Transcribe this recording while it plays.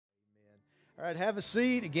All right, have a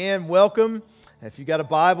seat. Again, welcome. If you got a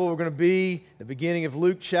Bible, we're going to be at the beginning of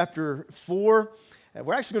Luke chapter 4.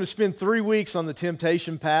 We're actually going to spend 3 weeks on the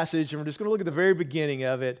temptation passage, and we're just going to look at the very beginning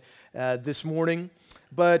of it this morning.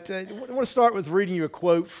 But I want to start with reading you a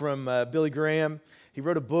quote from Billy Graham. He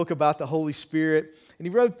wrote a book about the Holy Spirit, and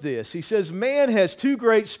he wrote this. He says, "Man has two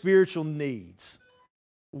great spiritual needs.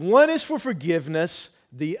 One is for forgiveness,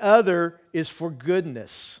 the other is for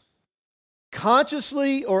goodness.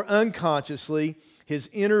 Consciously or unconsciously, his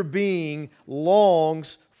inner being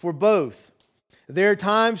longs for both. There are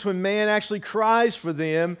times when man actually cries for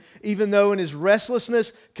them, even though in his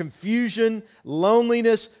restlessness, confusion,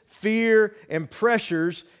 loneliness, fear, and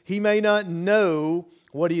pressures, he may not know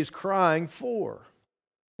what he is crying for.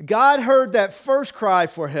 God heard that first cry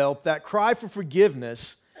for help, that cry for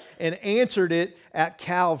forgiveness, and answered it at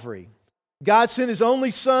Calvary. God sent His only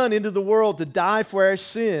Son into the world to die for our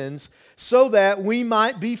sins so that we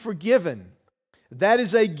might be forgiven. That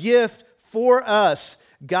is a gift for us,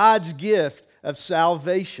 God's gift of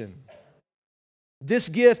salvation. This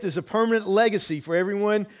gift is a permanent legacy for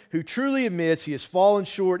everyone who truly admits he has fallen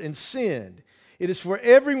short and sinned. It is for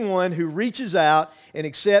everyone who reaches out and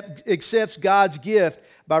accepts God's gift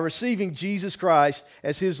by receiving Jesus Christ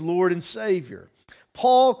as his Lord and Savior.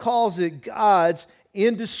 Paul calls it God's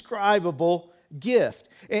indescribable gift.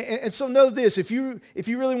 And so know this, if you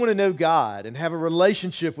really want to know God and have a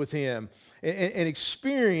relationship with Him and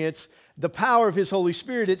experience the power of His Holy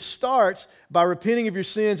Spirit, it starts by repenting of your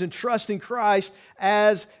sins and trusting Christ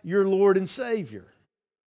as your Lord and Savior.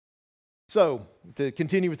 So, to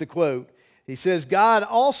continue with the quote, he says, God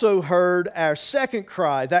also heard our second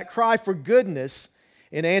cry, that cry for goodness,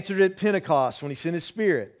 and answered it at Pentecost when He sent His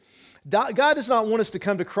Spirit. God does not want us to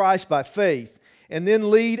come to Christ by faith and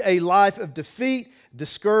then lead a life of defeat,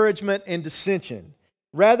 discouragement, and dissension.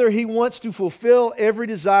 Rather, He wants to fulfill every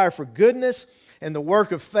desire for goodness and the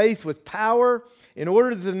work of faith with power in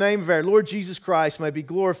order that the name of our Lord Jesus Christ may be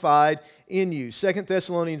glorified in you. 2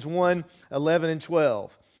 Thessalonians 1, 11 and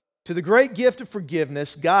 12. To the great gift of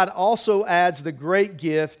forgiveness, God also adds the great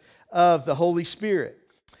gift of the Holy Spirit.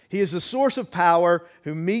 He is the source of power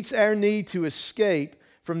who meets our need to escape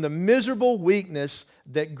from the miserable weakness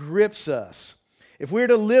that grips us. If we're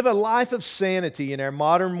to live a life of sanity in our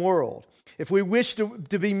modern world, if we wish to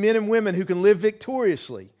be men and women who can live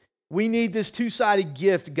victoriously, we need this two-sided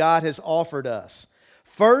gift God has offered us.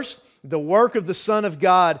 First, the work of the Son of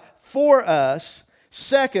God for us.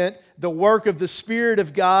 Second, the work of the Spirit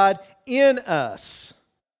of God in us.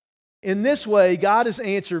 In this way, God has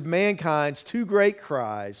answered mankind's two great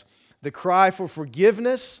cries, the cry for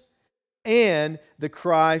forgiveness and the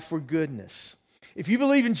cry for goodness. If you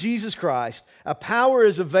believe in Jesus Christ, a power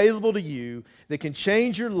is available to you that can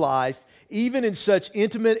change your life even in such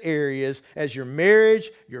intimate areas as your marriage,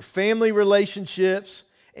 your family relationships,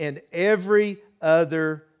 and every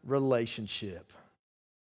other relationship.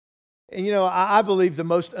 And you know, I believe the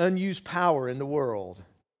most unused power in the world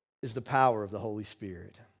is the power of the Holy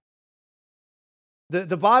Spirit.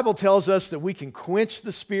 The Bible tells us that we can quench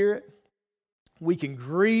the Spirit, we can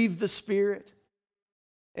grieve the Spirit,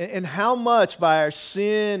 and how much by our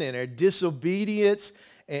sin and our disobedience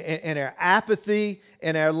and our apathy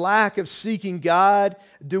and our lack of seeking God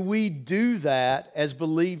do we do that as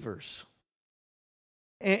believers?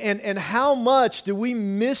 And how much do we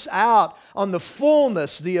miss out on the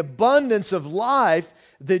fullness, the abundance of life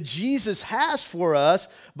that Jesus has for us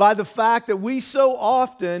by the fact that we so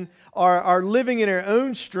often are living in our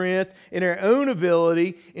own strength, in our own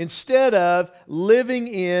ability, instead of living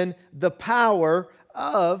in the power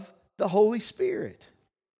of the Holy Spirit.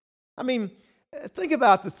 I mean, think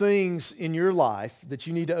about the things in your life that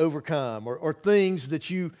you need to overcome or things that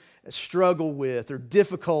you struggle with or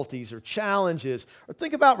difficulties or challenges, or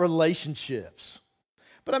think about relationships.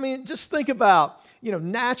 But I mean, just think about,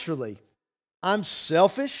 naturally, I'm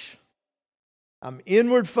selfish, I'm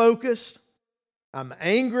inward focused, I'm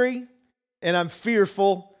angry, and I'm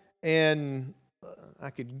fearful, and I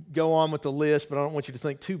could go on with the list, but I don't want you to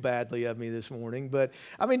think too badly of me this morning. But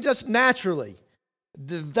I mean, just naturally,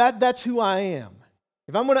 that's who I am.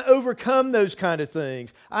 If I'm going to overcome those kind of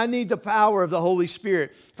things, I need the power of the Holy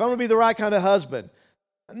Spirit. If I'm going to be the right kind of husband,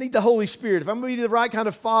 I need the Holy Spirit. If I'm going to be the right kind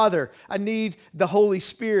of father, I need the Holy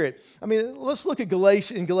Spirit. I mean, let's look at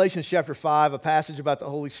Galatians chapter 5, a passage about the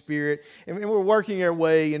Holy Spirit. And we're working our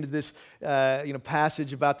way into this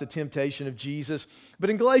passage about the temptation of Jesus. But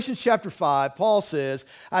in Galatians chapter 5, Paul says,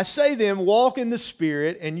 I say then, walk in the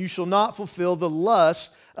Spirit, and you shall not fulfill the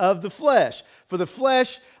lusts of the flesh. For the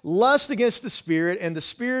flesh lusts against the Spirit, and the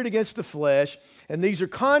Spirit against the flesh, and these are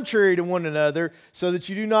contrary to one another, so that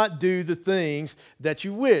you do not do the things that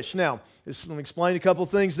you wish. Now, let me explain a couple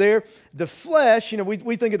things there. The flesh,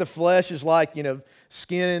 we think of the flesh as like,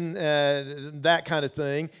 skin, that kind of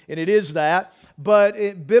thing, and it is that.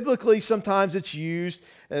 But biblically, sometimes it's used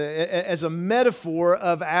as a metaphor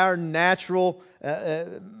of our natural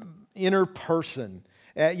inner person.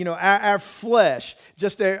 Our flesh,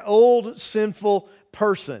 just our old sinful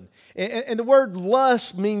person. And the word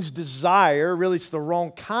lust means desire. Really, it's the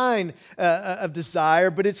wrong kind of desire.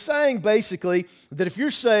 But it's saying basically that if you're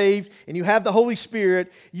saved and you have the Holy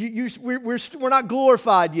Spirit, we're not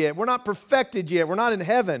glorified yet. We're not perfected yet. We're not in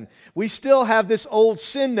heaven. We still have this old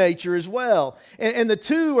sin nature as well. And the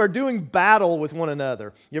two are doing battle with one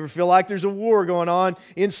another. You ever feel like there's a war going on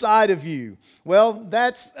inside of you? Well,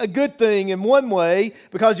 that's a good thing in one way,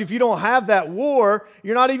 because if you don't have that war,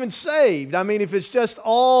 you're not even saved. I mean, if it's just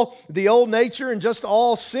all the old nature and just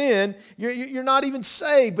all sin, you're not even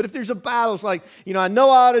saved. But if there's a battle, it's like, I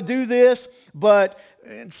know I ought to do this, but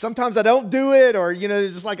sometimes I don't do it, or,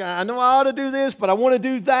 it's just like, I know I ought to do this, but I want to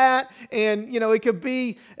do that. And, it could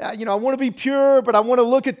be, I want to be pure, but I want to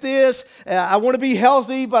look at this. I want to be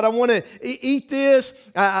healthy, but I want to eat this.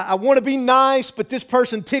 I want to be nice, but this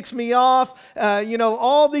person ticks me off.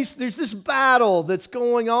 All these, there's this battle that's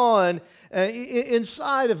going on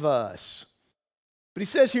inside of us. But he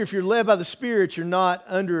says here, if you're led by the Spirit, you're not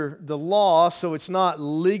under the law, so it's not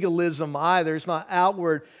legalism either. It's not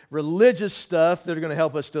outward religious stuff that are going to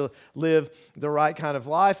help us to live the right kind of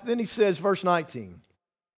life. Then he says, verse 19,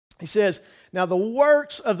 he says, now the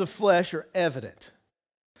works of the flesh are evident.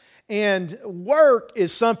 And work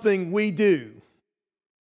is something we do,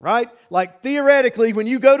 right? Like theoretically, when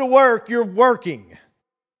you go to work, you're working.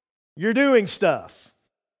 You're doing stuff.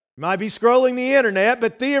 You might be scrolling the internet,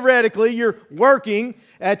 but theoretically, you're working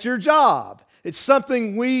at your job. It's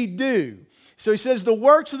something we do. So he says, the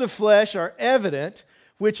works of the flesh are evident,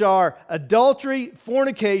 which are adultery,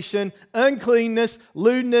 fornication, uncleanness,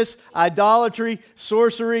 lewdness, idolatry,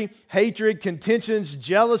 sorcery, hatred, contentions,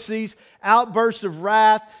 jealousies, outbursts of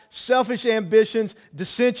wrath, selfish ambitions,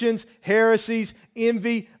 dissensions, heresies,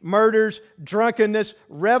 envy, murders, drunkenness,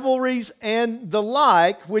 revelries, and the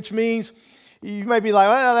like, which means you may be like,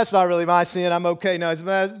 well, that's not really my sin. I'm okay. No,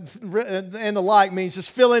 and the like means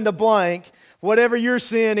just fill in the blank. Whatever your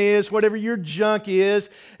sin is, whatever your junk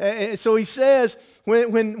is. So he says,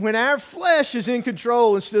 when our flesh is in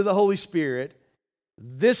control instead of the Holy Spirit,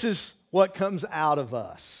 this is what comes out of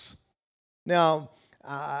us. Now,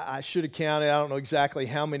 I should have counted. I don't know exactly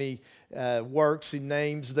how many works and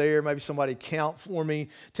names there. Maybe somebody count for me.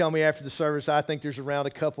 Tell me after the service. I think there's around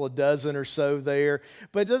a couple of dozen or so there.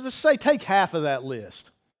 But let's say take half of that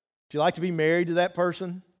list. Would you like to be married to that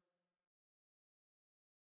person?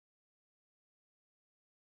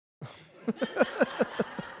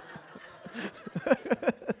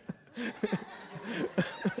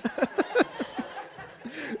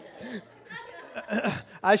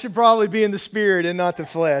 I should probably be in the spirit and not the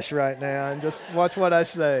flesh right now, and just watch what I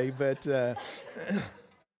say. But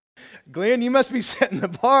Glenn, you must be setting the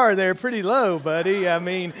bar there pretty low, buddy. I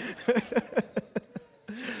mean,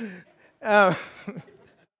 but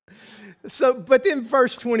then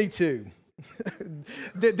verse 22,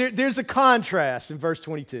 there's a contrast in verse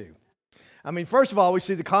 22. I mean, first of all, we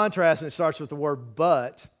see the contrast, and it starts with the word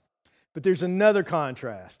but there's another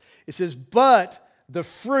contrast. It says, but the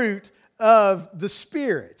fruit of the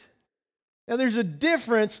Spirit. Now, there's a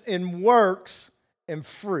difference in works and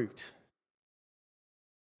fruit.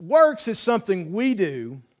 Works is something we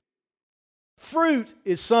do. Fruit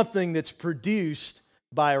is something that's produced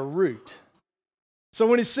by a root. So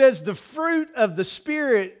when it says the fruit of the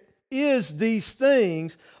Spirit is these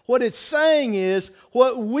things, what it's saying is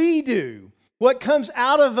what we do, what comes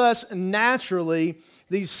out of us naturally,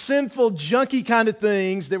 these sinful, junky kind of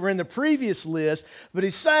things that were in the previous list. But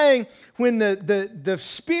he's saying when the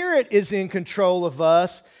Spirit is in control of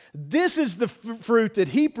us, this is the fruit that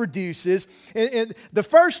he produces. And the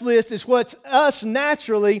first list is what's us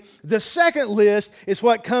naturally. The second list is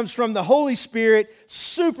what comes from the Holy Spirit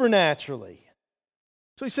supernaturally.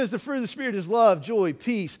 So he says the fruit of the Spirit is love, joy,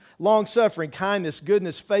 peace, long-suffering, kindness,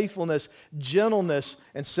 goodness, faithfulness, gentleness,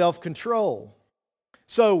 and self-control.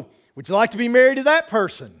 So, would you like to be married to that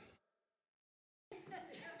person?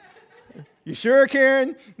 You sure,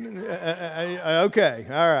 Karen? Okay,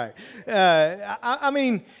 all right. I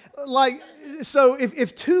mean, like, so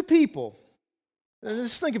if two people,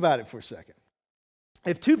 let's think about it for a second.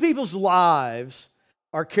 If two people's lives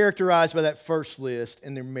are characterized by that first list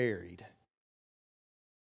and they're married,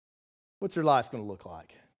 what's their life going to look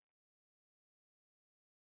like?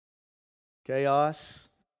 chaos,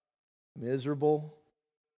 miserable,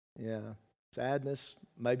 yeah, sadness,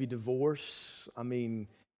 maybe divorce. I mean,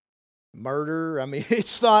 murder. I mean,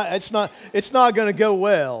 it's not going to go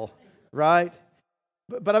well, right?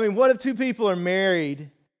 But I mean, what if two people are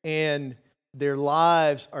married and their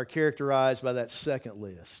lives are characterized by that second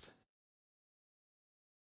list?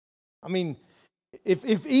 I mean,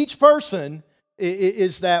 if each person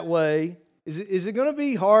is that way, is it going to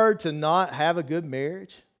be hard to not have a good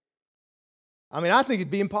marriage? I mean, I think it'd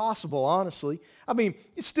be impossible, honestly. I mean,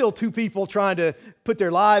 it's still two people trying to put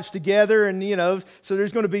their lives together, and, so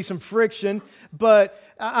there's going to be some friction. But,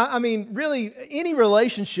 I mean, really, any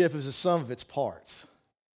relationship is a sum of its parts.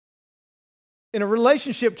 And a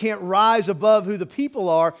relationship can't rise above who the people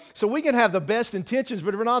are. So we can have the best intentions,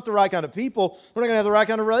 but if we're not the right kind of people, we're not going to have the right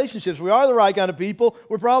kind of relationships. If we are the right kind of people,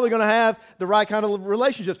 we're probably going to have the right kind of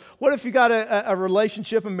relationships. What if you got a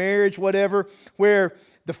relationship, a marriage, whatever, where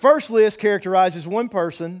the first list characterizes one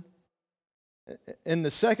person and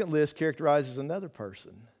the second list characterizes another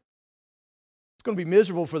person? It's going to be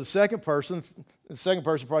miserable for the second person. The second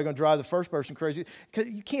person is probably going to drive the first person crazy.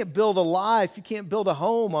 You can't build a life, you can't build a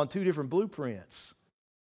home on two different blueprints.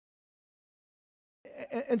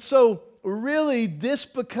 And so, really, this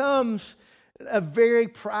becomes a very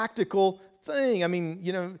practical thing. I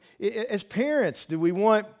mean, as parents, do we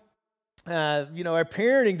want our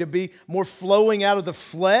parenting to be more flowing out of the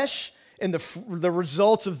flesh and the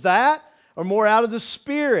results of that, or more out of the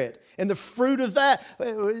Spirit and the fruit of that?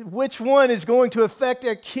 Which one is going to affect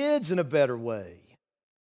our kids in a better way?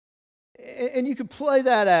 And you can play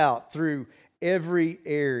that out through every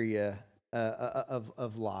area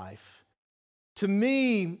of life. To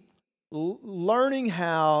me, learning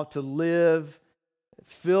how to live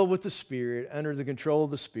filled with the Spirit, under the control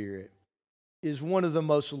of the Spirit, is one of the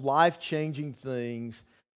most life-changing things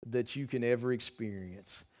that you can ever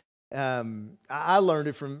experience. I learned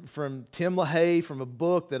it from Tim LaHaye, from a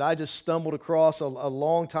book that I just stumbled across a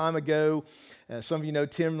long time ago. Some of you know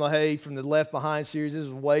Tim LaHaye from the Left Behind series. This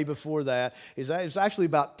was way before that. It was actually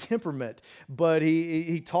about temperament, but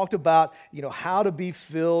he talked about how to be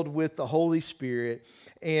filled with the Holy Spirit.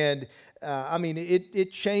 And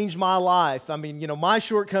it changed my life. I mean, my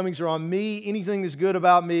shortcomings are on me. Anything that's good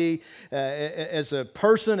about me as a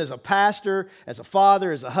person, as a pastor, as a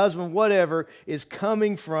father, as a husband, whatever, is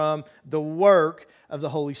coming from the work of the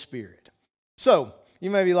Holy Spirit. So, you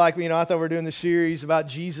may be like, I thought we were doing this series about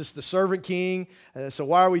Jesus, the servant king. So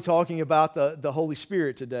why are we talking about the Holy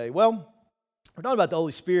Spirit today? Well, we're talking about the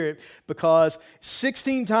Holy Spirit because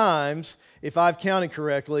 16 times, if I've counted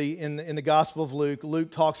correctly, in the Gospel of Luke, Luke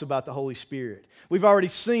talks about the Holy Spirit. We've already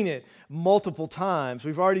seen it multiple times.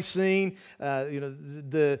 We've already seen,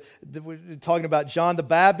 we're talking about John the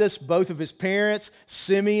Baptist, both of his parents,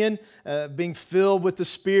 Simeon being filled with the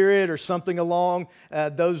Spirit or something along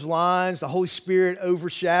those lines, the Holy Spirit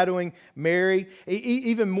overshadowing Mary.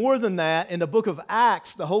 Even more than that, in the book of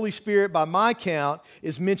Acts, the Holy Spirit, by my count,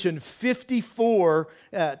 is mentioned 54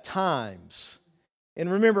 times. And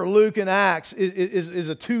remember, Luke and Acts is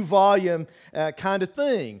a 2-volume kind of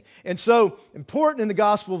thing. And so, important in the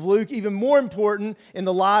Gospel of Luke, even more important in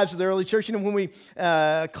the lives of the early church. When we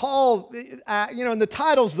and the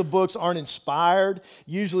titles of the books aren't inspired.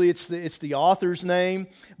 Usually it's the author's name.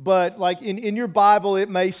 But like in your Bible, it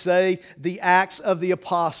may say the Acts of the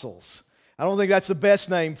Apostles. I don't think that's the best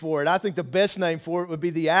name for it. I think the best name for it would be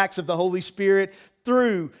the Acts of the Holy Spirit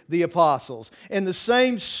through the apostles. And the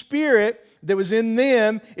same Spirit that was in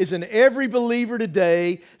them is in every believer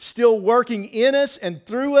today, still working in us and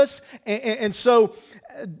through us. And so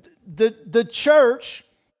the church,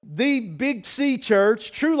 the Big C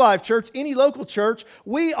church, True Life Church, any local church,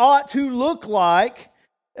 we ought to look like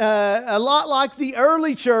a lot like the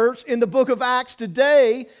early church in the book of Acts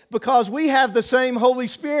today, because we have the same Holy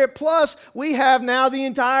Spirit, plus we have now the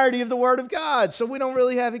entirety of the Word of God, so we don't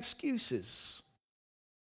really have excuses.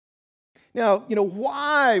 Now,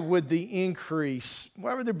 why would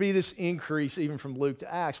there be this increase even from Luke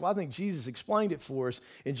to Acts? Well, I think Jesus explained it for us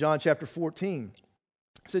in John chapter 14.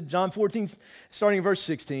 He said, John 14, starting in verse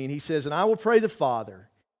 16, he says, "And I will pray the Father,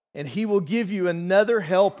 and he will give you another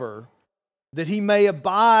helper, that he may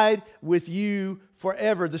abide with you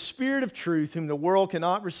forever, the Spirit of truth, whom the world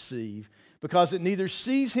cannot receive, because it neither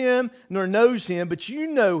sees him nor knows him, but you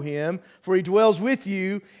know him, for he dwells with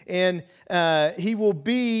you, and he will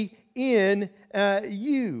be in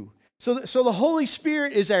you." So the Holy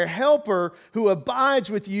Spirit is our helper who abides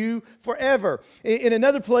with you forever. In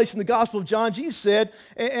another place in the Gospel of John, Jesus said,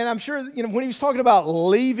 and I'm sure when he was talking about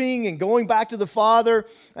leaving and going back to the Father,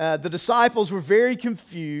 the disciples were very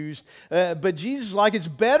confused. But Jesus is like, it's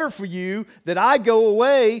better for you that I go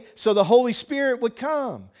away so the Holy Spirit would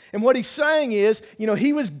come. And what he's saying is,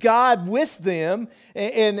 he was God with them,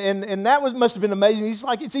 and that must have been amazing. He's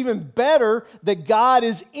like, it's even better that God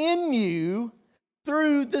is in you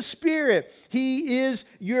through the Spirit. He is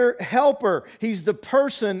your helper. He's the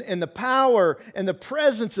person and the power and the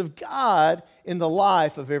presence of God in the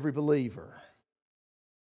life of every believer.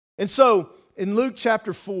 And so, in Luke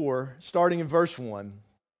chapter 4, starting in verse 1,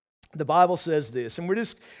 the Bible says this, and we're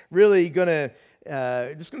just really going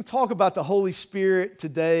to talk about the Holy Spirit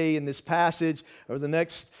today in this passage, or the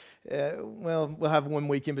next we'll have 1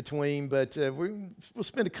 week in between, but we'll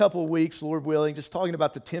spend a couple of weeks, Lord willing, just talking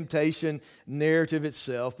about the temptation narrative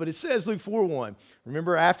itself. But it says, Luke 4:1,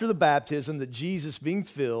 remember after the baptism that Jesus being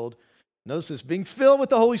filled with the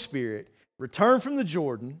Holy Spirit, returned from the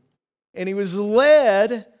Jordan, and he was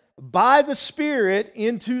led by the Spirit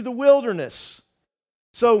into the wilderness.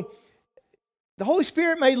 So, the Holy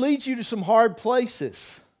Spirit may lead you to some hard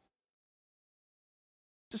places.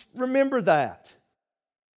 Just remember that.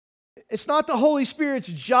 It's not the Holy Spirit's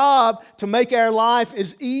job to make our life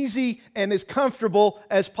as easy and as comfortable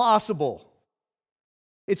as possible.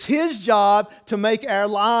 It's His job to make our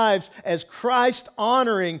lives as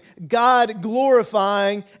Christ-honoring,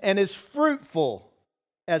 God-glorifying, and as fruitful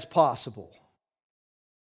as possible.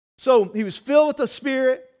 So he was filled with the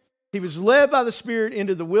Spirit. He was led by the Spirit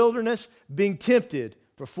into the wilderness, being tempted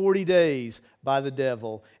for 40 days by the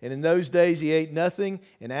devil. And in those days he ate nothing,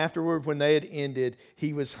 and afterward, when they had ended,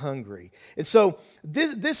 he was hungry. And so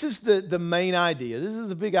this is the main idea. This is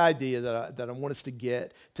the big idea that I want us to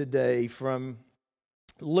get today from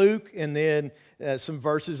Luke, and then some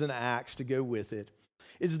verses in Acts to go with it,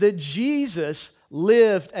 is that Jesus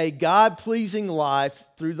lived a God-pleasing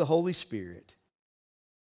life through the Holy Spirit.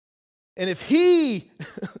 And if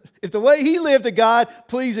the way he lived a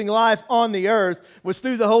God-pleasing life on the earth was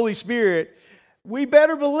through the Holy Spirit, we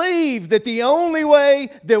better believe that the only way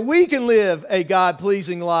that we can live a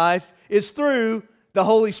God-pleasing life is through the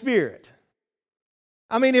Holy Spirit.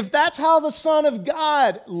 I mean, if that's how the Son of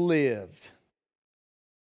God lived,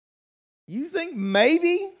 you think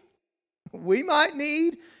maybe we might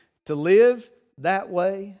need to live that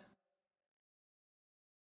way?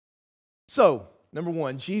 So, number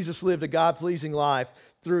one, Jesus lived a God-pleasing life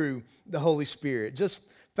through the Holy Spirit. Just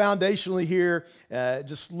foundationally here,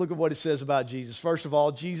 just look at what it says about Jesus. First of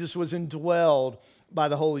all, Jesus was indwelled by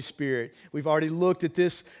the Holy Spirit. We've already looked at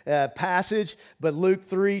this passage, but Luke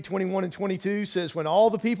 3:21 and 22 says, when all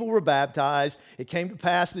the people were baptized, it came to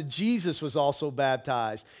pass that Jesus was also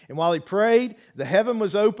baptized. And while he prayed, the heaven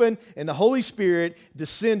was open, and the Holy Spirit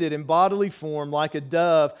descended in bodily form like a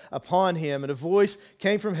dove upon him. And a voice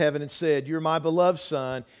came from heaven and said, "You're my beloved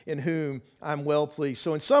Son, in whom I'm well pleased."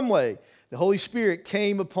 So in some way, the Holy Spirit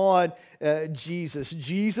came upon Jesus.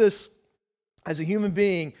 Jesus, as a human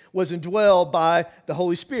being, was indwelled by the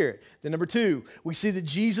Holy Spirit. Then number two, we see that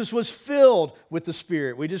Jesus was filled with the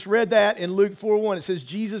Spirit. We just read that in Luke 4:1. It says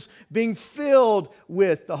Jesus being filled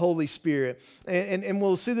with the Holy Spirit. And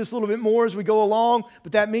we'll see this a little bit more as we go along,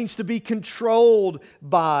 but that means to be controlled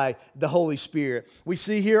by the Holy Spirit. We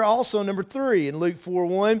see here also, number three, in Luke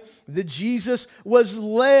 4:1, that Jesus was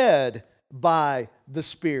led by the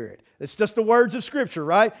Spirit. It's just the words of Scripture,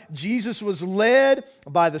 right? Jesus was led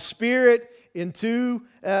by the Spirit into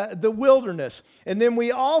the wilderness. And then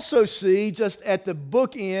we also see, just at the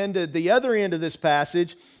bookend, at the other end of this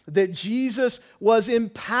passage, that Jesus was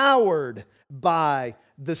empowered by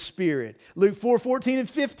the Spirit. Luke 4:14 and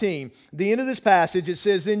 15, the end of this passage, it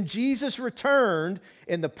says, "Then Jesus returned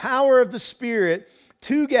in the power of the Spirit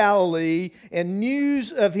to Galilee, and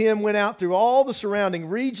news of him went out through all the surrounding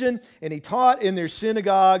region, and he taught in their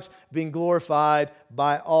synagogues, being glorified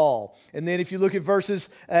by all." And then if you look at verses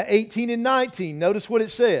 18 and 19, notice what it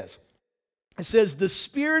says. It says, "The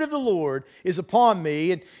Spirit of the Lord is upon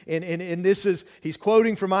me," and this is, he's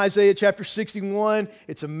quoting from Isaiah chapter 61.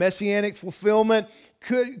 It's a messianic fulfillment.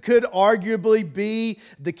 Could arguably be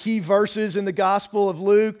the key verses in the Gospel of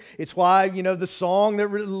Luke. It's why, the song that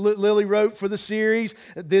Lily wrote for the series,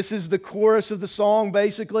 this is the chorus of the song,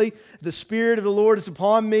 basically. "The Spirit of the Lord is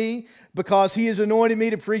upon me, because He has anointed me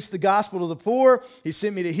to preach the gospel to the poor. He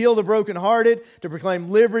sent me to heal the brokenhearted, to proclaim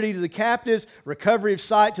liberty to the captives, recovery of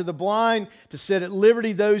sight to the blind, to set at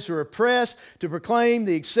liberty those who are oppressed, to proclaim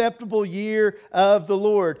the acceptable year of the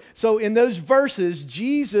Lord." So in those verses,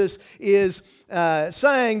 Jesus is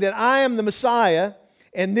saying that I am the Messiah,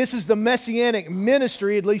 And this is the messianic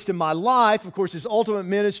ministry, at least in my life. Of course, his ultimate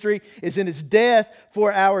ministry is in his death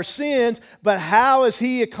for our sins. But how is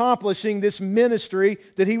he accomplishing this ministry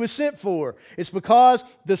that he was sent for? It's because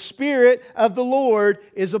the Spirit of the Lord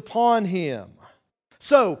is upon him.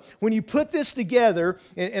 So, when you put this together,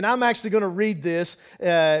 and I'm actually going to read this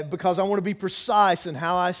because I want to be precise in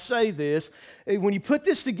how I say this. When you put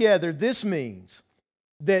this together, this means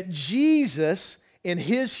that Jesus in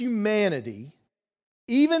his humanity,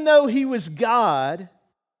 even though he was God,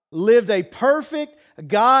 lived a perfect,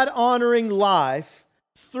 God-honoring life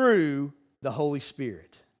through the Holy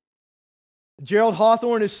Spirit. Gerald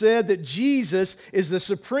Hawthorne has said that Jesus is the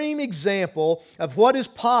supreme example of what is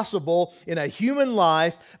possible in a human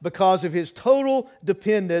life because of his total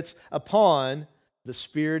dependence upon the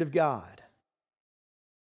Spirit of God.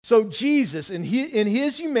 So Jesus, in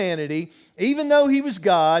his humanity, even though he was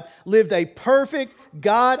God, lived a perfect,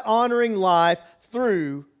 God-honoring life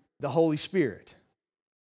through the Holy Spirit.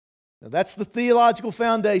 Now, that's the theological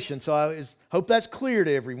foundation, so I hope that's clear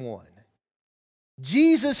to everyone.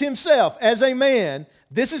 Jesus himself, as a man,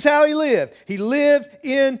 this is how he lived. He lived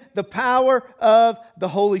in the power of the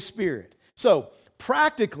Holy Spirit. So,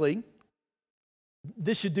 practically,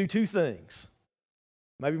 this should do two things.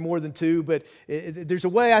 Maybe more than two, but there's a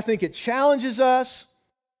way I think it challenges us,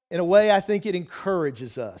 and a way I think it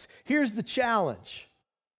encourages us. Here's the challenge.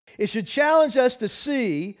 It should challenge us to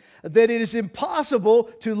see that it is impossible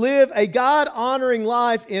to live a God-honoring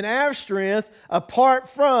life in our strength apart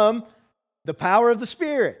from the power of the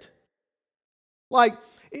Spirit. Like,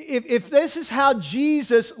 if this is how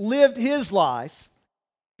Jesus lived his life,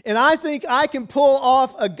 and I think I can pull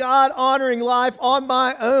off a God-honoring life on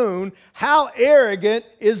my own, how arrogant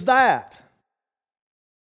is that?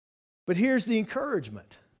 But here's the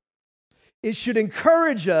encouragement. It should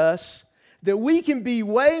encourage us that we can be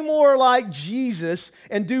way more like Jesus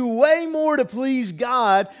and do way more to please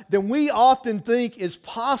God than we often think is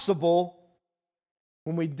possible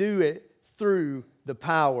when we do it through the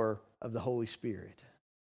power of the Holy Spirit.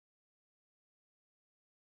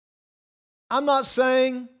 I'm not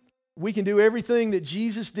saying we can do everything that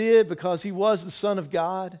Jesus did because he was the Son of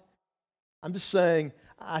God. I'm just saying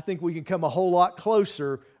I think we can come a whole lot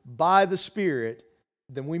closer by the Spirit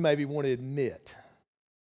than we maybe want to admit.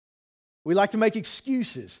 We like to make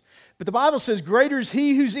excuses. But the Bible says, greater is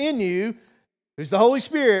he who's in you, who's the Holy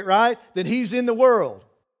Spirit, right, than he's in the world.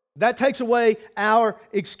 That takes away our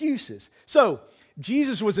excuses. So,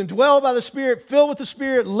 Jesus was indwelled by the Spirit, filled with the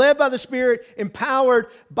Spirit, led by the Spirit, empowered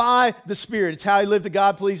by the Spirit. It's how he lived a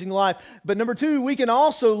God-pleasing life. But number two, we can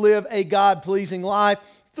also live a God-pleasing life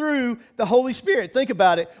through the Holy Spirit. Think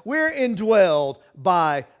about it. We're indwelled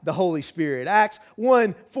by the Holy Spirit. Acts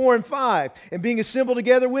 1, 4, and 5. And being assembled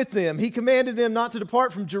together with them, he commanded them not to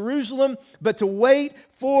depart from Jerusalem, but to wait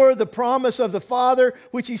for the promise of the Father,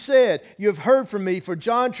 which he said, you have heard from me, for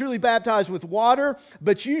John truly baptized with water,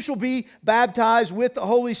 but you shall be baptized with the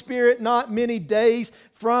Holy Spirit not many days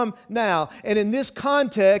from now. And in this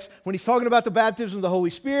context, when he's talking about the baptism of the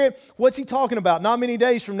Holy Spirit, what's he talking about? Not many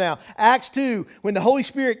days from now. Acts 2, when the Holy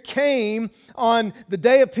Spirit came on the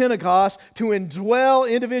day of Pentecost to indwell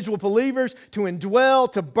individual believers, to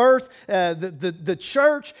indwell, to birth the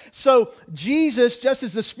church. So Jesus, just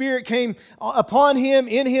as the Spirit came upon him,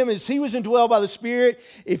 in him, as he was indwelled by the Spirit,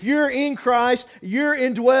 if you're in Christ, you're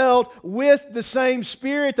indwelled with the same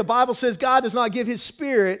Spirit. The Bible says God does not give his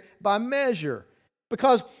Spirit by measure,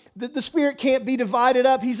 because the Spirit can't be divided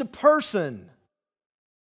up. He's a person.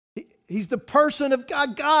 He's the person of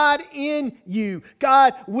God. God in you.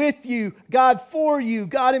 God with you. God for you.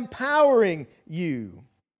 God empowering you.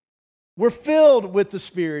 We're filled with the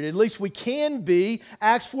Spirit. At least we can be.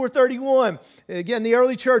 Acts 4:31. Again, the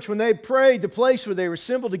early church, when they prayed, the place where they were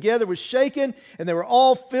assembled together was shaken, and they were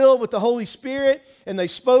all filled with the Holy Spirit, and they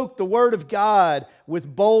spoke the word of God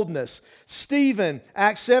with boldness. Stephen,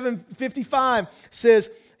 Acts 7:55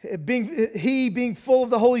 says, being full of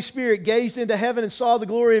the Holy Spirit, gazed into heaven and saw the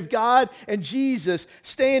glory of God and Jesus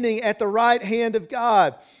standing at the right hand of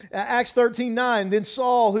God. Acts 13:9, then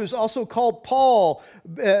Saul, who's also called Paul,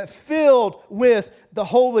 filled with the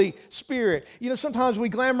Holy Spirit. You know, sometimes we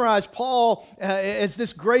glamorize Paul as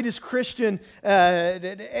this greatest Christian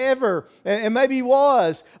ever, and maybe he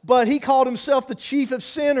was, but he called himself the chief of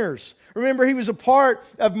sinners. Remember, he was a part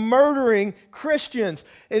of murdering Christians,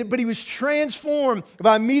 but he was transformed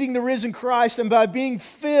by meeting the risen Christ and by being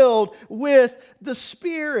filled with the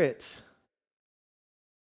Spirit.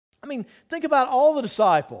 I mean, think about all the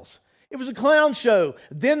disciples. It was a clown show.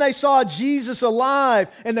 Then they saw Jesus alive,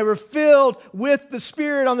 and they were filled with the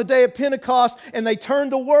Spirit on the day of Pentecost, and they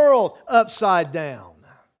turned the world upside down.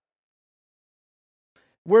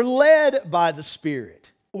 We're led by the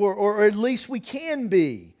Spirit, or at least we can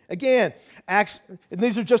be. Again, Acts, and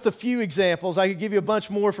these are just a few examples. I could give you a bunch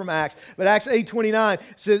more from Acts, but Acts 8:29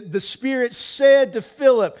 says, the Spirit said to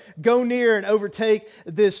Philip, go near and overtake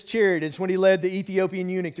this chariot. It's when he led the Ethiopian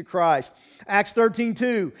eunuch to Christ. Acts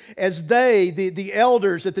 13:2, as they, the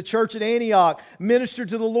elders at the church at Antioch, ministered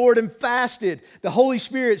to the Lord and fasted, the Holy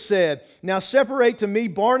Spirit said, now separate to me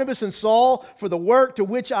Barnabas and Saul for the work to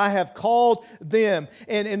which I have called them.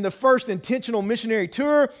 And in the first intentional missionary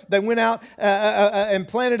tour, they went out and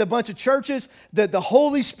planted a bunch of churches that the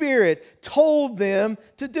Holy Spirit told them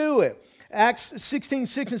to do it. Acts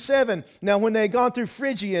 16:6 and 7, now when they had gone through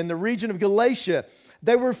Phrygia and the region of Galatia,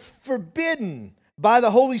 they were forbidden by the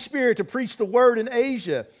Holy Spirit to preach the word in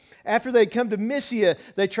Asia. After they come to Mysia,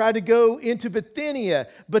 they tried to go into Bithynia,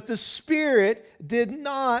 but the Spirit did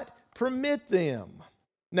not permit them.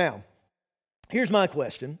 Now, here's my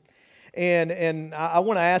question, and I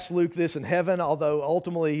want to ask Luke this in heaven, although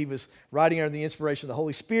ultimately he was writing under the inspiration of the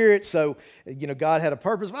Holy Spirit, so, God had a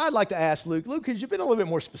purpose. But I'd like to ask Luke, could you be a little bit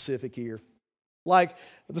more specific here? Like,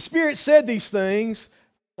 the Spirit said these things,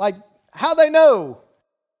 like, how they know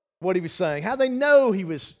what he was saying, how they know he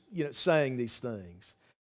was, saying these things.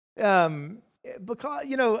 Because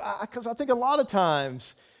I think a lot of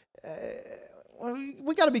times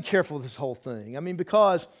we got to be careful with this whole thing. I mean,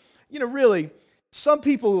 because, really, some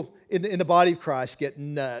people in the body of Christ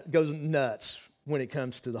goes nuts when it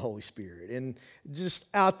comes to the Holy Spirit and just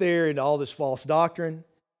out there into all this false doctrine.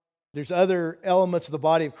 There's other elements of the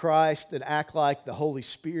body of Christ that act like the Holy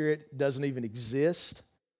Spirit doesn't even exist.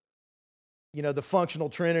 The functional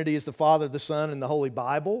Trinity is the Father, the Son, and the Holy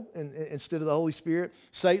Bible instead of the Holy Spirit.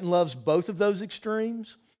 Satan loves both of those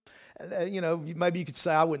extremes. Maybe you could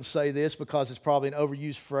say, I wouldn't say this because it's probably an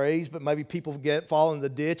overused phrase, but maybe people fall in the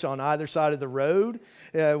ditch on either side of the road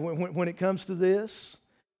when it comes to this.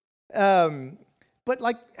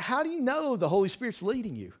 But how do you know the Holy Spirit's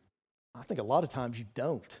leading you? I think a lot of times you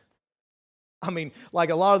don't. I mean, a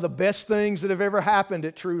lot of the best things that have ever happened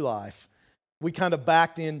at True Life, we kind of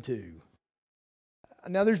backed into.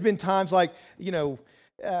 Now, there's been times but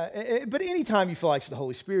anytime you feel like it's the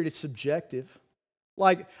Holy Spirit, it's subjective.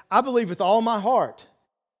 I believe with all my heart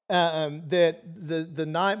that the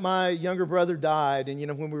night my younger brother died, and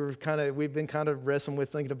when we've been kind of wrestling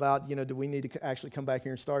with thinking about, do we need to actually come back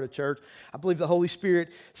here and start a church? I believe the Holy Spirit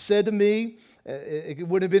said to me, it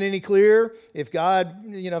wouldn't have been any clearer if God,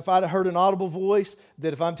 if I'd have heard an audible voice,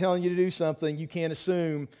 that if I'm telling you to do something, you can't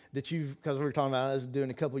assume that because we were talking about us doing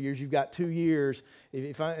a couple of years, you've got 2 years.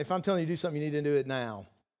 If I'm telling you to do something, you need to do it now.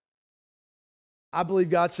 I believe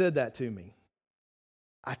God said that to me.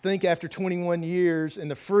 I think after 21 years in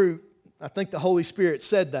the fruit, I think the Holy Spirit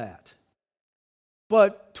said that.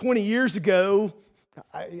 But 20 years ago,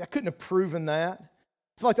 I couldn't have proven that.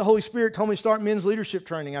 I feel like the Holy Spirit told me to start men's leadership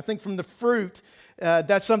training. I think from the fruit,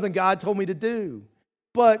 that's something God told me to do.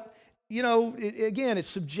 But, again, it's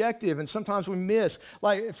subjective, and sometimes we miss.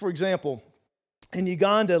 For example, in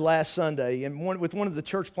Uganda last Sunday, with one of the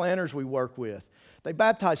church planners we work with, they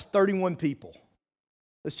baptized 31 people.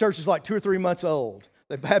 This church is 2 or 3 months old.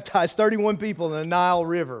 They baptized 31 people in the Nile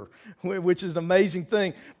River, which is an amazing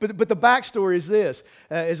thing. But the backstory is this.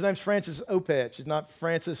 His name's Francis Opech. It's not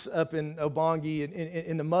Francis up in Obangi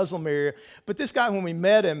in the Muslim area. But this guy, when we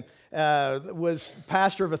met him, was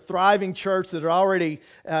pastor of a thriving church that had already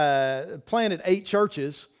planted 8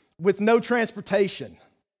 churches with no transportation.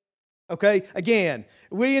 Okay? Again,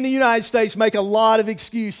 we in the United States make a lot of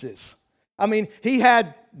excuses. I mean, he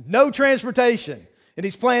had no transportation, and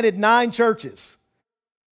he's planted 9 churches.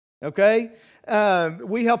 Okay?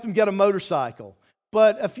 We helped him get a motorcycle.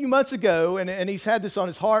 But a few months ago, and he's had this on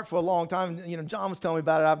his heart for a long time, John was telling me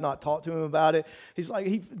about it. I've not talked to him about it. He's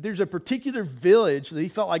there's a particular village that he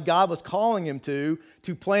felt like God was calling him to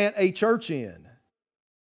plant a church in.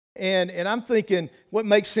 And I'm thinking, what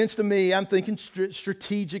makes sense to me, I'm thinking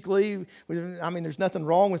strategically. I mean, there's nothing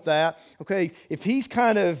wrong with that. Okay, if he's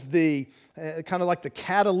kind of like the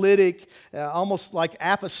catalytic, almost like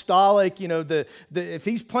apostolic, if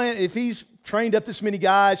he's trained up this many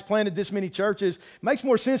guys, planted this many churches, it makes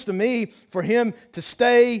more sense to me for him to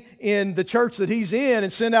stay in the church that he's in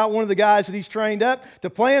and send out one of the guys that he's trained up to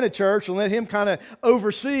plant a church and let him kind of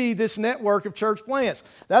oversee this network of church plants.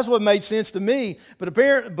 That's what made sense to me.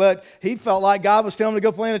 But he felt like God was telling him to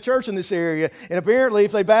go plant a church in this area. And apparently,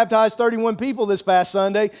 if they baptized 31 people this past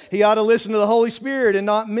Sunday, he ought to listen to the Holy Spirit and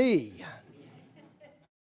not me.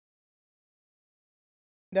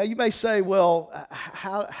 Now, you may say, well,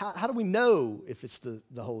 how do we know if it's the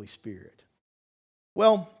Holy Spirit?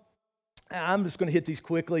 Well, I'm just going to hit these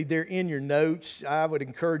quickly. They're in your notes. I would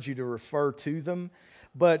encourage you to refer to them.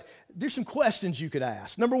 but there's some questions you could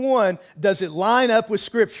ask. Number one, does it line up with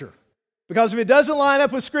Scripture? Because if it doesn't line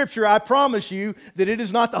up with Scripture, I promise you that it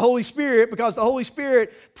is not the Holy Spirit, because the Holy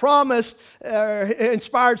Spirit promised,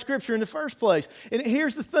 inspired Scripture in the first place. And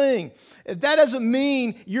here's the thing. That doesn't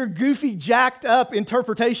mean your goofy, jacked up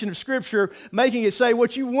interpretation of Scripture, making it say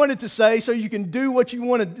what you want it to say so you can do what you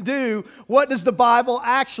want to do. What does the Bible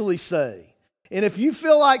actually say? And if you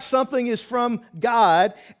feel like something is from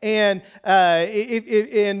God and it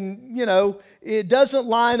doesn't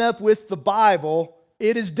line up with the Bible,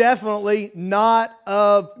 it is definitely not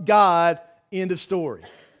of God, end of story.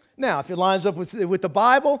 Now, if it lines up with the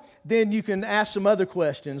Bible, then you can ask some other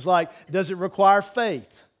questions like, does it require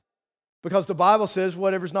faith? Because the Bible says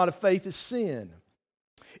whatever's not of faith is sin.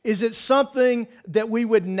 Is it something that we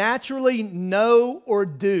would naturally know or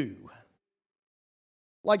do?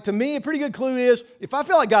 Like, to me, a pretty good clue is, if I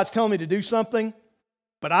feel like God's telling me to do something,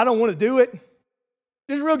 but I don't want to do it,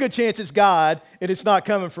 there's a real good chance it's God and it's not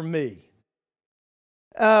coming from me.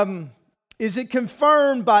 Is it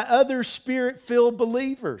confirmed by other Spirit-filled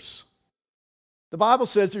believers? The Bible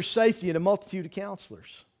says there's safety in a multitude of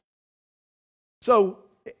counselors. So,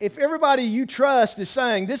 if everybody you trust is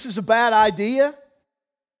saying this is a bad idea,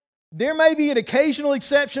 there may be an occasional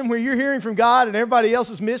exception where you're hearing from God and everybody else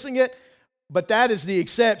is missing it, but that is the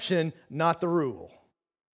exception, not the rule.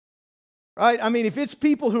 Right? I mean, if it's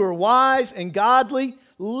people who are wise and godly,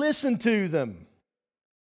 listen to them.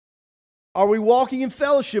 Are we walking in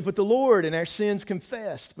fellowship with the Lord and our sins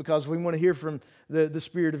confessed because we want to hear from the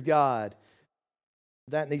Spirit of God?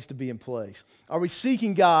 That needs to be in place. Are we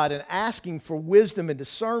seeking God and asking for wisdom and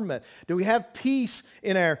discernment? Do we have peace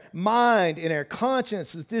in our mind, in our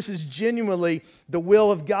conscience, that this is genuinely the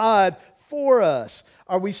will of God for us?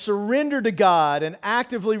 Are we surrendered to God and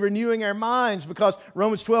actively renewing our minds? Because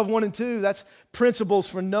Romans 12, 1 and 2, that's principles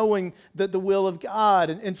for knowing the will of God.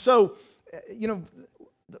 And so,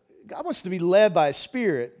 God wants to be led by His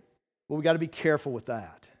Spirit, but we've got to be careful with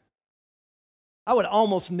that. I would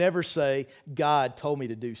almost never say, God told me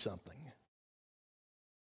to do something.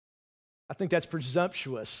 I think that's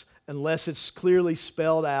presumptuous unless it's clearly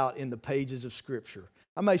spelled out in the pages of Scripture.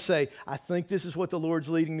 I may say, I think this is what the Lord's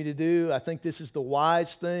leading me to do. I think this is the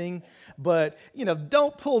wise thing. But,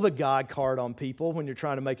 don't pull the God card on people when you're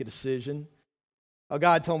trying to make a decision. Oh,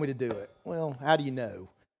 God told me to do it. Well, how do you know?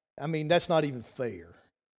 I mean, that's not even fair.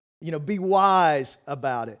 Be wise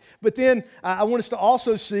about it. But then I want us to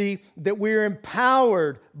also see that we're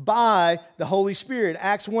empowered by the Holy Spirit.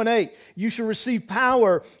 Acts 1:8, you shall receive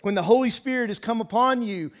power when the Holy Spirit has come upon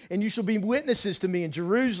you, and you shall be witnesses to me in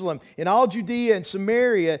Jerusalem, in all Judea and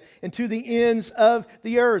Samaria, and to the ends of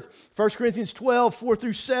the earth. 1 Corinthians 12, 4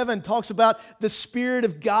 through 7 talks about the Spirit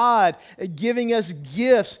of God giving us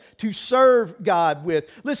gifts to serve God with.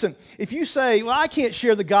 Listen, if you say, well, I can't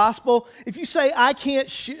share the gospel, if you say, I can't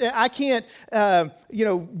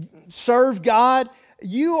serve God,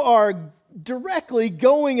 you are directly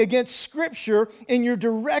going against Scripture, and you're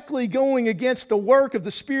directly going against the work of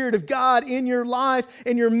the Spirit of God in your life,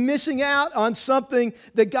 and you're missing out on something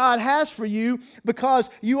that God has for you because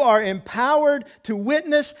you are empowered to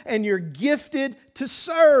witness and you're gifted to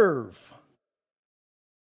serve.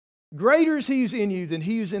 Greater is He who's in you than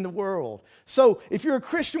he who's in the world. So if you're a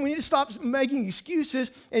Christian, we need to stop making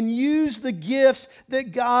excuses and use the gifts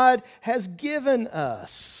that God has given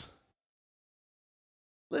us.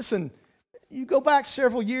 Listen, you go back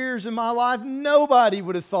several years in my life, nobody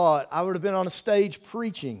would have thought I would have been on a stage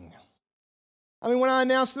preaching. I mean, when I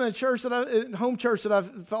announced in at home church that I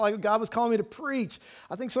felt like God was calling me to preach,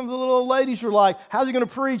 I think some of the little old ladies were like, how's he going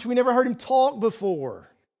to preach? We never heard him talk before.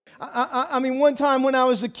 I mean, one time when I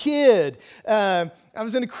was a kid, I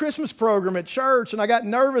was in a Christmas program at church, and I got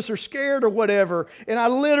nervous or scared or whatever, and I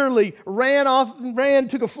literally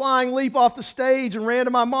took a flying leap off the stage and ran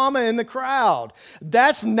to my mama in the crowd.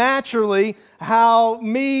 That's naturally how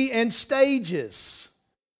me and stages.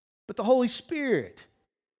 But the Holy Spirit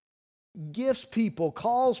gifts people,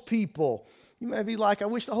 calls people. You may be like, I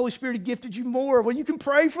wish the Holy Spirit had gifted you more. Well, you can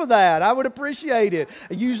pray for that. I would appreciate it.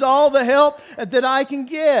 I use all the help that I can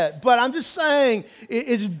get. But I'm just saying,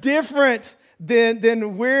 it's different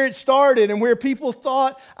than where it started and where people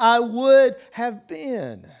thought I would have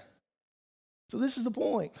been. So this is the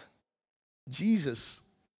point. Jesus,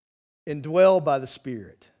 indwelled by the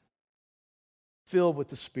Spirit, filled with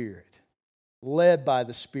the Spirit, led by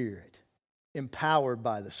the Spirit, empowered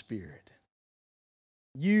by the Spirit.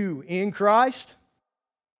 You in Christ,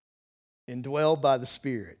 indwelled by the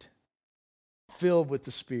Spirit, filled with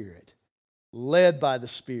the Spirit, led by the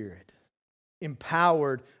Spirit,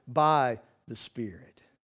 empowered by the Spirit.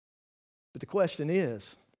 But the question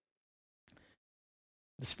is,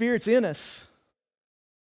 The Spirit's in us.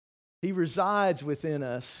 He resides within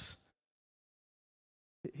us.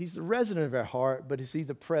 He's the resident of our heart, but is He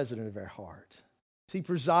the president of our heart? Is He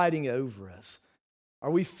presiding over us?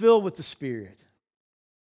 Are we filled with the Spirit?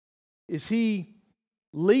 Is He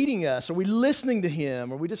leading us? Are we listening to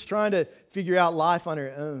Him? Are we just trying to figure out life on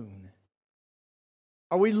our own?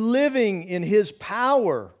 Are we living in His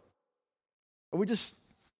power? Are we just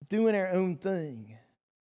doing our own thing?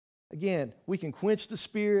 Again, we can quench the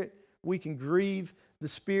Spirit. We can grieve the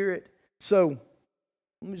Spirit. So,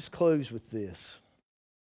 let me just close with this.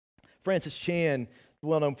 Francis Chan, the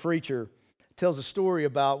well-known preacher, tells a story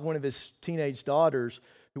about one of his teenage daughters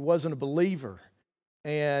who wasn't a believer.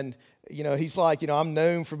 And, he's like, I'm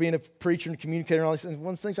known for being a preacher and communicator and all these things.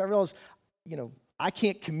 One of the things I realized, I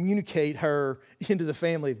can't communicate her into the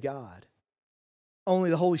family of God.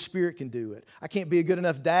 Only the Holy Spirit can do it. I can't be a good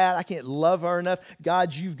enough dad. I can't love her enough.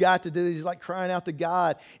 God, you've got to do this. He's like crying out to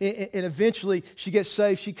God. And eventually she gets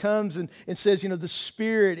saved. She comes and says, the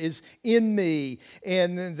Spirit is in me.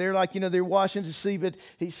 And then they're like, they're watching to see. But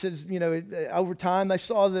he says, over time they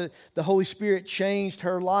saw that the Holy Spirit changed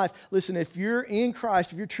her life. Listen, if you're in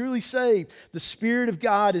Christ, if you're truly saved, the Spirit of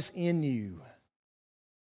God is in you.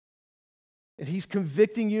 And He's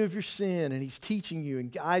convicting you of your sin, and He's teaching you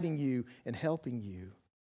and guiding you and helping you.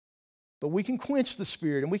 But we can quench the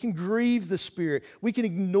Spirit, and we can grieve the Spirit. We can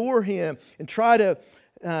ignore Him and try to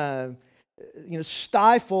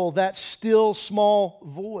stifle that still small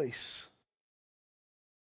voice.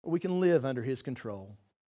 Or we can live under His control.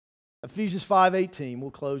 Ephesians 5:18,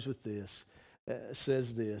 we'll close with this,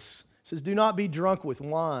 says this. It says, do not be drunk with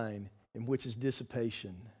wine, in which is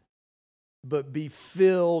dissipation, but be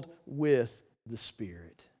filled with the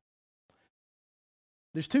Spirit.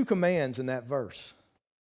 There's two commands in that verse.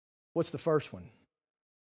 What's the first one?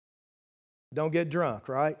 Don't get drunk,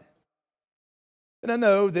 right? And I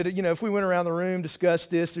know that, if we went around the room,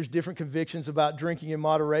 discussed this, there's different convictions about drinking in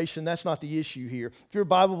moderation. That's not the issue here. If you're a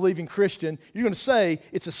Bible-believing Christian, you're going to say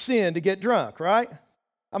it's a sin to get drunk, right?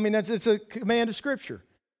 I mean, it's a command of Scripture.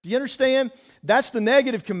 Do you understand? That's the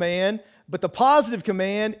negative command, but the positive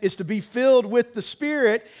command is to be filled with the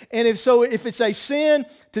Spirit. And if it's a sin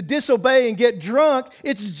to disobey and get drunk,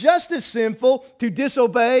 it's just as sinful to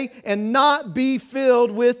disobey and not be filled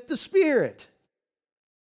with the Spirit.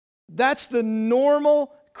 That's the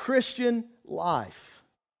normal Christian life.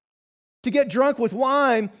 To get drunk with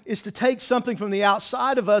wine is to take something from the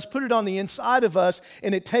outside of us, put it on the inside of us,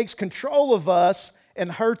 and it takes control of us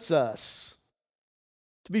and hurts us.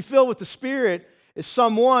 To be filled with the Spirit is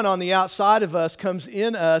someone on the outside of us comes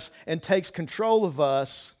in us and takes control of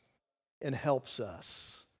us and helps us.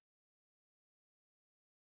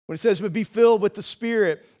 When it says but be filled with the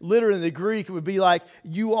Spirit, literally in the Greek it would be like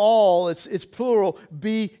you all, it's plural,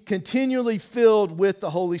 be continually filled with the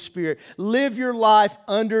Holy Spirit. Live your life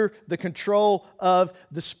under the control of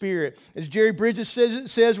the Spirit. As Jerry Bridges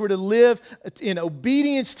says, we're to live in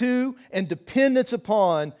obedience to and dependence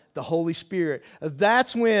upon the Holy Spirit.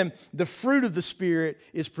 That's when the fruit of the Spirit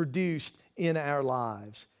is produced in our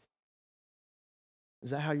lives. Is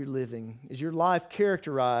that how you're living? Is your life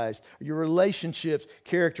characterized, are your relationships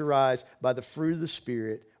characterized by the fruit of the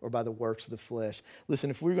Spirit or by the works of the flesh? Listen,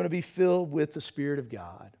 if we're going to be filled with the Spirit of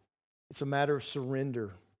God, it's a matter of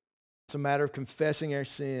surrender. It's a matter of confessing our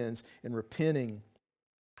sins and repenting,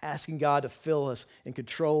 asking God to fill us and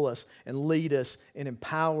control us and lead us and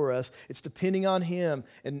empower us. It's depending on Him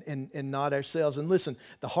and not ourselves. And listen,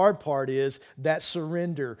 the hard part is that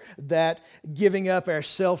surrender, that giving up our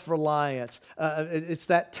self-reliance. It's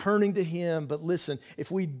that turning to Him. But listen, if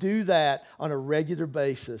we do that on a regular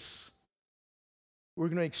basis, we're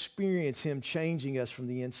going to experience Him changing us from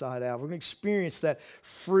the inside out. We're going to experience that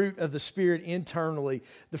fruit of the Spirit internally,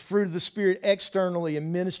 the fruit of the Spirit externally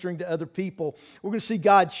and ministering to other people. We're going to see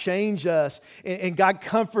God change us and God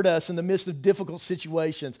comfort us in the midst of difficult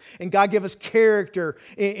situations. And God give us character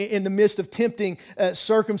in the midst of tempting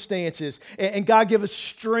circumstances. And God give us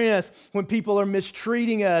strength when people are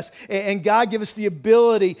mistreating us. And God give us the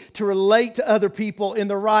ability to relate to other people in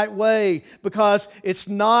the right way, because it's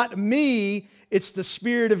not me, it's the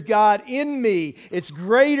Spirit of God in me. It's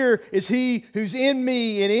greater is He who's in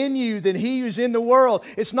me and in you than he who's in the world.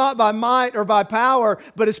 It's not by might or by power,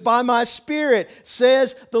 but it's by my Spirit,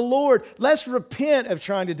 says the Lord. Let's repent of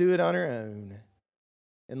trying to do it on our own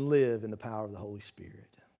and live in the power of the Holy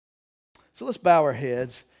Spirit. So let's bow our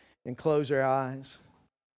heads and close our eyes.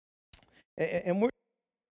 And